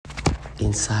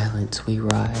In silence we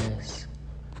rise,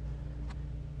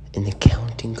 in the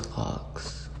counting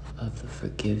clocks of the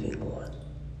forgiving one.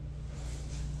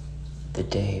 The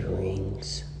day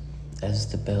rings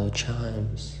as the bell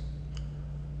chimes.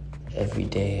 Every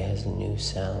day has a new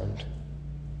sound.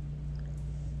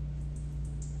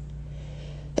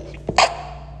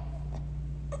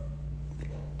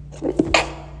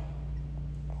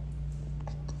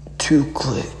 Two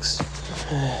clicks,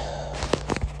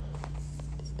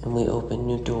 and we open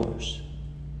new doors.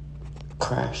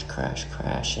 Crash, crash,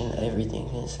 crash, and everything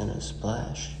is in a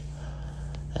splash.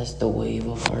 As the wave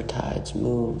of our tides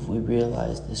move, we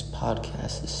realize this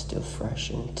podcast is still fresh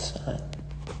inside.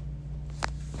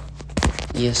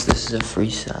 Yes, this is a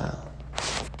freestyle,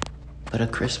 but a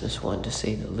Christmas one to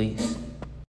say the least.